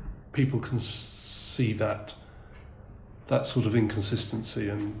think people can see that sort of inconsistency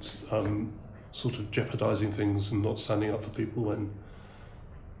and sort of jeopardising things and not standing up for people when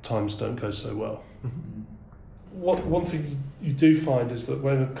times don't go so well. One thing you do find is that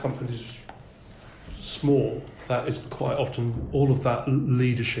when a company's small, that is quite often all of that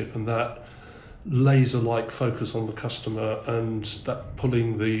leadership and that laser-like focus on the customer and that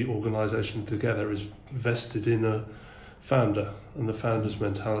pulling the organisation together is vested in a founder and the founder's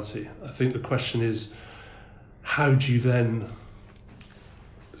mentality. I think the question is, how do you then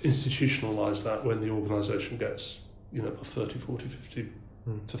institutionalise that when the organisation gets, 30, 40, 50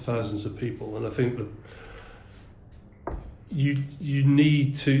 to thousands of people? And I think that you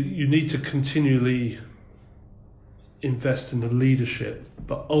need to continually invest in the leadership,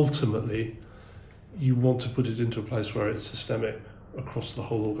 but ultimately you want to put it into a place where it's systemic across the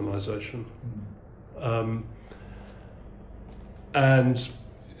whole organisation. And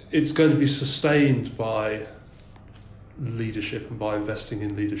it's going to be sustained by leadership and by investing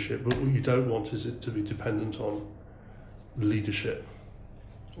in leadership, but what you don't want is it to be dependent on leadership.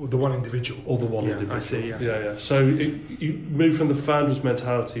 Or the one individual. Individual. I see, Yeah. So you move from the founder's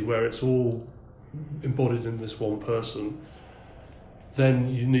mentality where it's all embodied in this one person,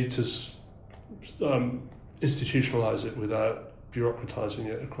 then you need to institutionalise it without bureaucratising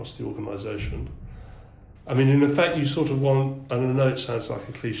it across the organisation. I mean, in effect, you sort of want, and I know it sounds like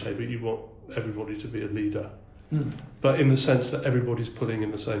a cliche, but you want everybody to be a leader, but in the sense that everybody's pulling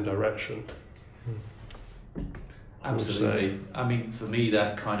in the same direction. Absolutely. I mean, for me,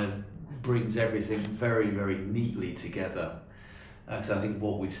 that kind of brings everything very, very neatly together. Because I think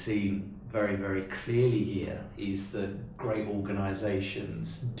what we've seen very, very clearly here is that great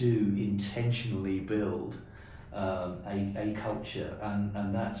organisations do intentionally build a culture,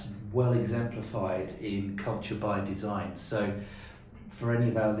 and that's well exemplified in Culture by Design. So for any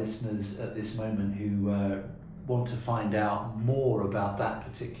of our listeners at this moment who want to find out more about that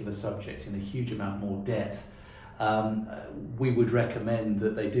particular subject in a huge amount more depth, we would recommend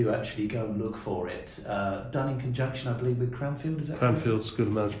that they do actually go and look for it. Done in conjunction, I believe, with Cranfield, is that Cranfield School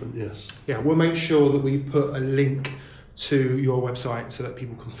of Management, yes. Yeah, we'll make sure that we put a link to your website so that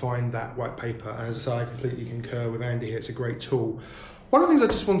people can find that white paper. And as I say, I completely concur with Andy here, it's a great tool. One of the things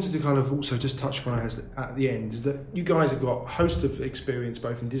I just wanted to kind of also just touch upon at the end is that you guys have got a host of experience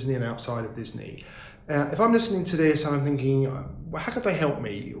both in Disney and outside of Disney. If I'm listening to this and I'm thinking, how could they help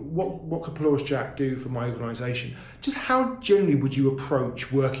me? What could Pelorus Jack do for my organisation? Just how generally would you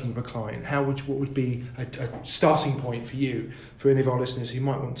approach working with a client? What would be a starting point for you, for any of our listeners who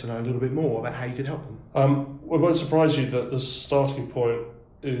might want to know a little bit more about how you could help them? It won't surprise you that the starting point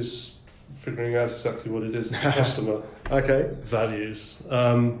is figuring out exactly what it is that the customer values.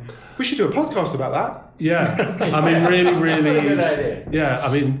 We should do a podcast about that. Yeah, I mean, really, good idea. Yeah,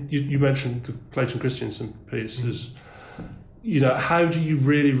 I mean, you mentioned the Clayton Christensen piece is, how do you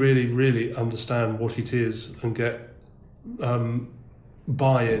really understand what it is and get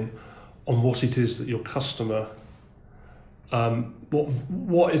buy-in on what it is that your customer,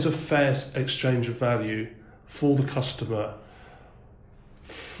 what is a fair exchange of value for the customer,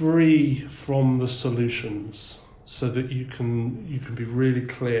 free from the solutions, so that you can be really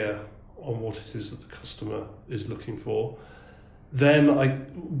clear on what it is that the customer is looking for. Then and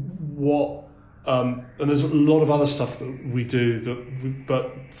there's a lot of other stuff that we do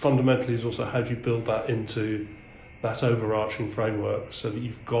but fundamentally is also how do you build that into that overarching framework so that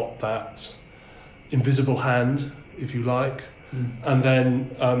you've got that invisible hand, if you like, and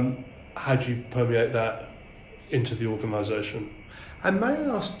then how do you permeate that into the organisation? And may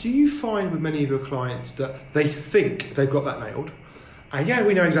I ask, do you find with many of your clients that they think they've got that nailed? And yeah,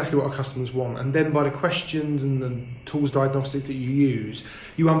 we know exactly what our customers want. And then by the questions and the tools diagnostic that you use,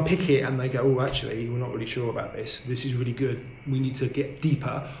 you unpick it and they go, oh, actually, we're not really sure about this. This is really good. We need to get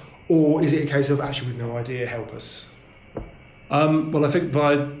deeper. Or is it a case of, actually, we've no idea, help us? Well, I think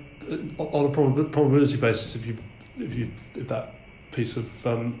on a probability basis, if that piece of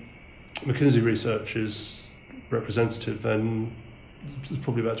McKinsey research is representative, then there's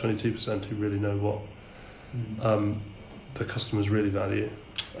probably about 22% who really know what the customers really value.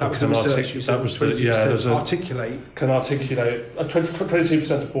 That was the research you said. That was 22% articulate. Can articulate.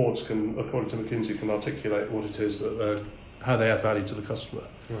 22% of boards can, according to McKinsey, can articulate what it is that how they add value to the customer.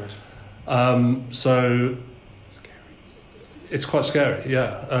 Right. So it's quite scary,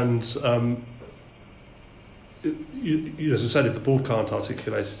 yeah. And as I said, if the board can't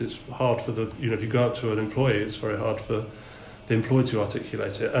articulate it, it's hard for the if you go up to an employee, it's very hard for the employee to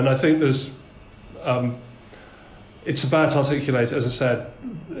articulate it. And I think there's. It's about articulating, as I said,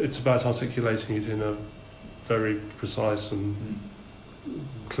 it's about articulating it in a very precise and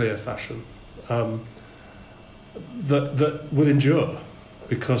clear fashion that will endure,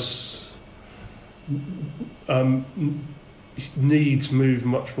 because needs move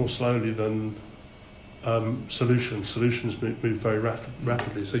much more slowly than solutions. Solutions move very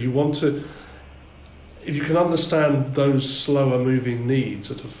rapidly. So you want to, if you can understand those slower moving needs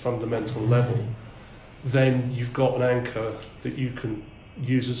at a fundamental level, then you've got an anchor that you can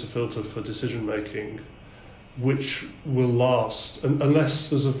use as a filter for decision making, which will last unless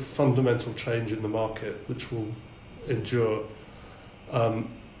there's a fundamental change in the market, which will endure a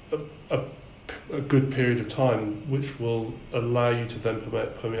good period of time, which will allow you to then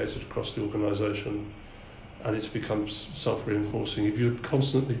permeate it across the organisation, and it becomes self-reinforcing. If you're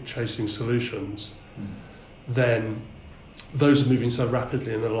constantly chasing solutions, then those are moving so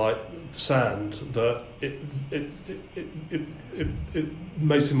rapidly in the light sand that it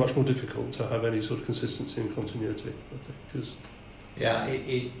makes it much more difficult to have any sort of consistency and continuity, I think. Cause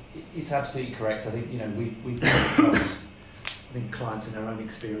it's absolutely correct. I think we've come across clients in our own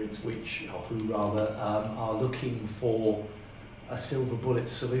experience who are looking for a silver bullet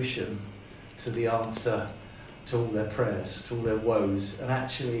solution to the answer to all their prayers, to all their woes, and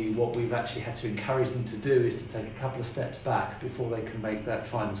actually what we've actually had to encourage them to do is to take a couple of steps back before they can make that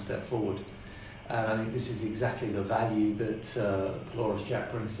final step forward. And I think this is exactly the value that Polaris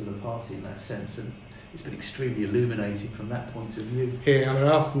Jack brings to the party in that sense, and it's been extremely illuminating from that point of view. Yeah, I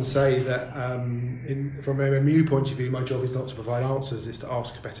often say that from a MMU point of view, my job is not to provide answers, it's to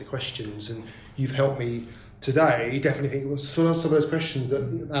ask better questions, and you've helped me today definitely think some of those questions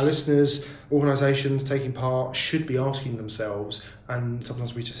that our listeners, organisations taking part should be asking themselves, and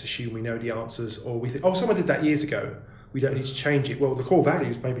sometimes we just assume we know the answers, or we think, someone did that years ago, we don't need to change it. Well, the core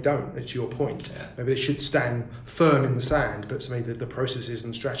values maybe don't, it's your point. Yeah. Maybe they should stand firm in the sand, but to me the processes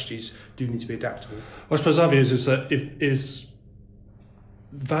and strategies do need to be adaptable. Well, I suppose our view is that if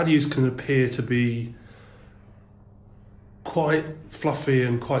values can appear to be quite fluffy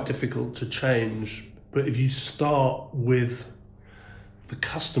and quite difficult to change, but if you start with the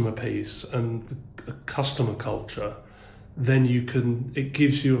customer piece and the customer culture, then it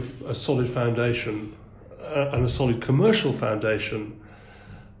gives you a solid foundation and a solid commercial foundation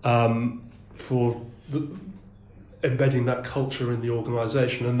for embedding that culture in the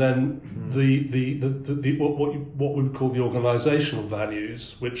organisation, and then what we would call the organisational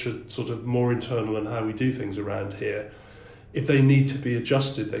values, which are sort of more internal and how we do things around here. If they need to be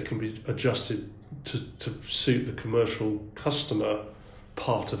adjusted, they can be adjusted to suit the commercial customer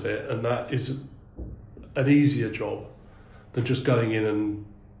part of it, and that is an easier job than just going in and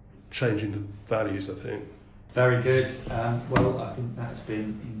changing the values, I think. Very good. Well, I think that's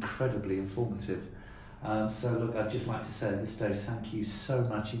been incredibly informative. So look, I'd just like to say at this stage, thank you so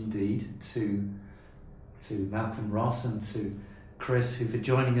much indeed to Malcolm, Ross and to Chris, who for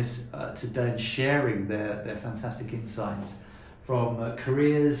joining us today and sharing their fantastic insights from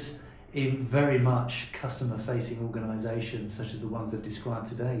careers in very much customer-facing organisations such as the ones they've described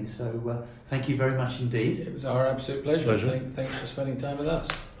today. So thank you very much indeed. It was our absolute pleasure. Thanks for spending time with us.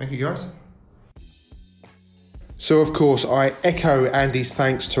 Thank you, guys. So, of course, I echo Andy's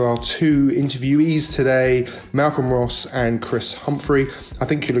thanks to our two interviewees today, Malcolm Ross and Chris Humphrey. I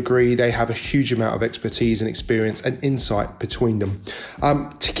think you'll agree they have a huge amount of expertise and experience and insight between them.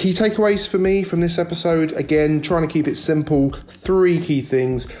 Key takeaways for me from this episode, again, trying to keep it simple, 3 key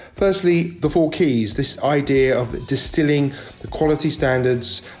things. Firstly, the 4 keys, this idea of distilling the quality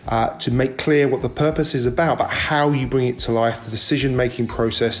standards to make clear what the purpose is about, but how you bring it to life, the decision-making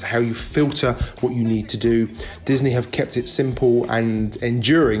process, how you filter what you need to do. Disney have kept it simple and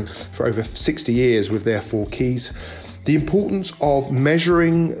enduring for over 60 years with their 4 keys. The importance of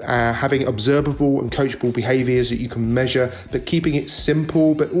measuring, having observable and coachable behaviours that you can measure, but keeping it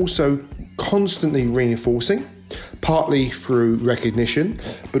simple, but also constantly reinforcing, partly through recognition,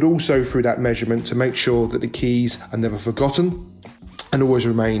 but also through that measurement to make sure that the keys are never forgotten and always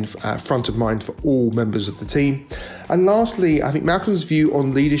remain front of mind for all members of the team. And lastly, I think Malcolm's view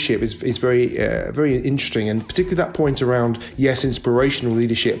on leadership is very interesting, and particularly that point around, yes, inspirational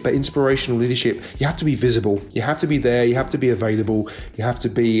leadership, but inspirational leadership, you have to be visible, you have to be there, you have to be available, you have to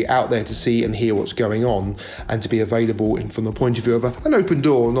be out there to see and hear what's going on, and to be available from the point of view of an open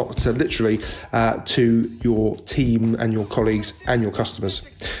door, not literally, to your team and your colleagues and your customers.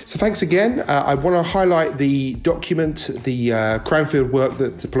 So thanks again. I want to highlight the document, the Crownfield work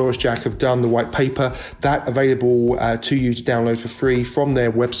that the Polaris Jack have done, the white paper, that available to you to download for free from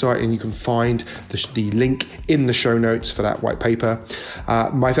their website, and you can find the link in the show notes for that white paper.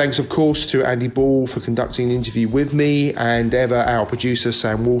 My thanks, of course, to Andy Ball for conducting an interview with me, and our producer,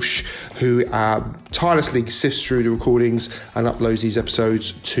 Sam Walsh, who tirelessly sifts through the recordings and uploads these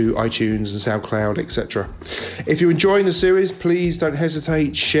episodes to iTunes and SoundCloud, etc. If you're enjoying the series, please don't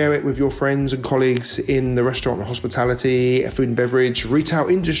hesitate, share it with your friends and colleagues in the restaurant and hospitality, food and beverage, encourage retail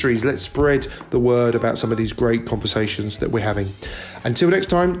industries. Let's spread the word about some of these great conversations that we're having. Until next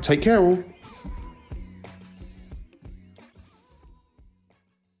time, take care all.